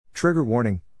Trigger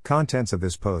warning: contents of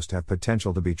this post have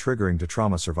potential to be triggering to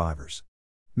trauma survivors.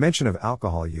 Mention of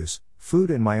alcohol use, food,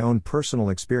 and my own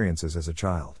personal experiences as a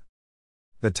child.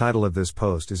 The title of this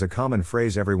post is a common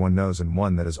phrase everyone knows and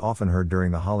one that is often heard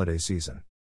during the holiday season.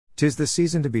 "'Tis the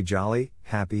season to be jolly,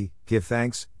 happy, give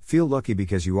thanks, feel lucky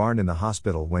because you aren't in the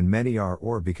hospital when many are,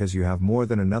 or because you have more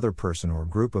than another person or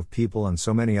group of people, and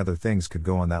so many other things could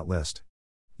go on that list.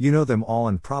 You know them all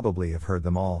and probably have heard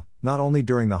them all, not only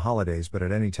during the holidays but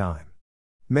at any time.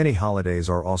 Many holidays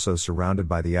are also surrounded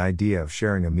by the idea of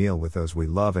sharing a meal with those we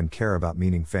love and care about,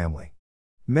 meaning family.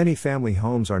 Many family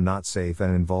homes are not safe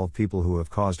and involve people who have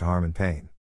caused harm and pain.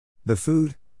 The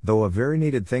food, though a very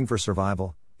needed thing for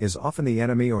survival, is often the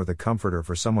enemy or the comforter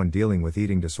for someone dealing with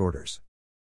eating disorders.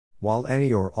 While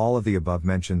any or all of the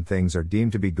above-mentioned things are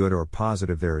deemed to be good or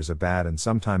positive, there is a bad and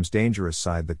sometimes dangerous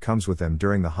side that comes with them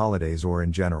during the holidays or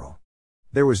in general.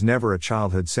 There was never a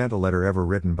childhood Santa letter ever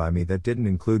written by me that didn't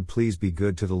include "Please be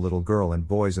good to the little girl and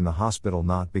boys in the hospital,"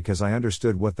 not because I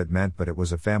understood what that meant, but it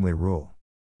was a family rule.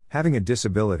 Having a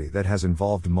disability that has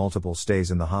involved multiple stays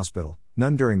in the hospital,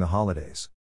 none during the holidays.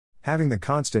 Having the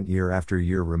constant year after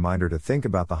year reminder to think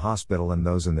about the hospital and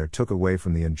those in there took away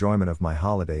from the enjoyment of my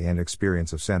holiday and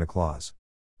experience of Santa Claus.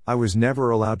 I was never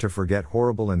allowed to forget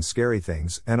horrible and scary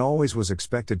things, and always was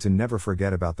expected to never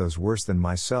forget about those worse than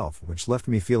myself, which left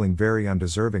me feeling very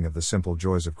undeserving of the simple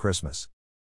joys of Christmas.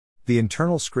 The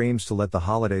internal screams to let the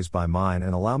holidays by mine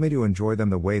and allow me to enjoy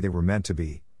them the way they were meant to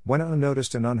be, went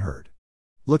unnoticed and unheard.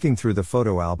 Looking through the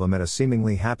photo album at a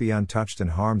seemingly happy, untouched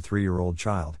and harmed 3-year-old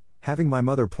child, having my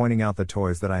mother pointing out the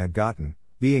toys that I had gotten,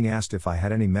 being asked if I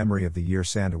had any memory of the year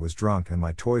Santa was drunk and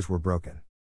my toys were broken.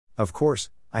 Of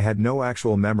course, I had no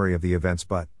actual memory of the events,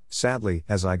 but, sadly,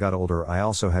 as I got older I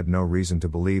also had no reason to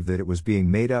believe that it was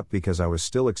being made up, because I was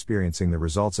still experiencing the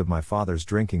results of my father's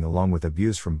drinking along with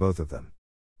abuse from both of them.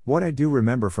 What I do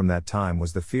remember from that time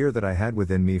was the fear that I had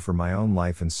within me for my own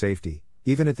life and safety,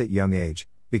 even at that young age,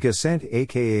 because Santa,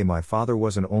 aka my father,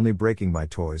 wasn't only breaking my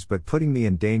toys but putting me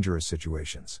in dangerous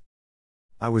situations.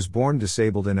 I was born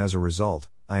disabled and as a result,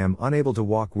 I am unable to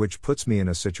walk, which puts me in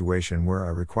a situation where I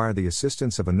require the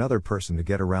assistance of another person to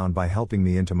get around by helping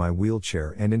me into my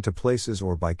wheelchair and into places,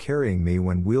 or by carrying me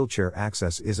when wheelchair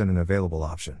access isn't an available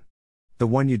option. The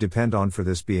one you depend on for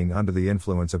this being under the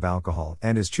influence of alcohol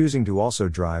and is choosing to also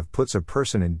drive puts a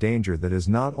person in danger that is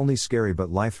not only scary but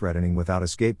life-threatening without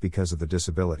escape because of the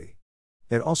disability.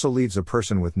 It also leaves a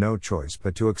person with no choice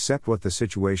but to accept what the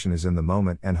situation is in the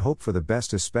moment and hope for the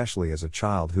best, especially as a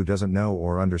child who doesn't know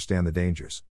or understand the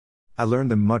dangers. I learned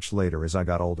them much later as I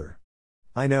got older.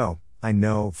 I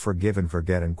know, forgive and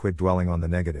forget and quit dwelling on the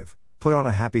negative, put on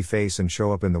a happy face and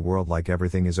show up in the world like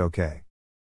everything is okay.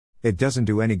 It doesn't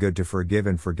do any good to forgive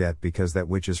and forget, because that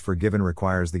which is forgiven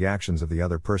requires the actions of the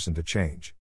other person to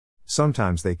change.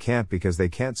 Sometimes they can't because they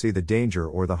can't see the danger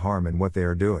or the harm in what they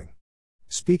are doing.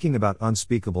 Speaking about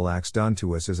unspeakable acts done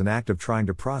to us is an act of trying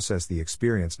to process the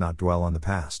experience, not dwell on the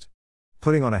past.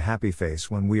 Putting on a happy face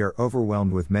when we are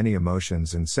overwhelmed with many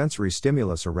emotions and sensory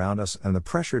stimulus around us, and the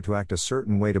pressure to act a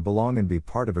certain way to belong and be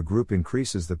part of a group,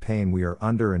 increases the pain we are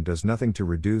under and does nothing to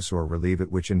reduce or relieve it,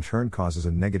 which in turn causes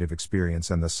a negative experience,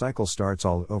 and the cycle starts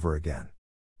all over again.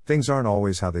 Things aren't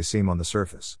always how they seem on the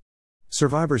surface.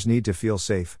 Survivors need to feel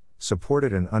safe,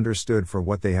 supported and understood for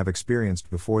what they have experienced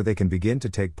before they can begin to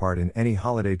take part in any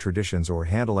holiday traditions or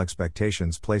handle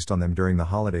expectations placed on them during the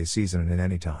holiday season and at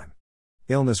any time.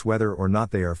 Illness, whether or not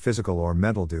they are physical or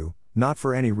mental, do not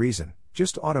for any reason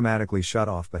just automatically shut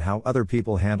off, but how other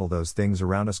people handle those things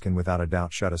around us can without a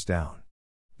doubt shut us down.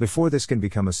 Before this can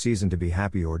become a season to be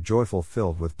happy or joyful,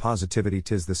 filled with positivity,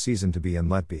 'tis the season to be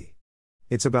and let be.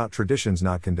 It's about traditions,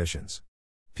 not conditions.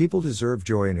 People deserve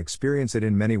joy and experience it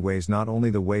in many ways, not only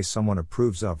the way someone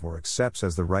approves of or accepts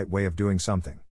as the right way of doing something.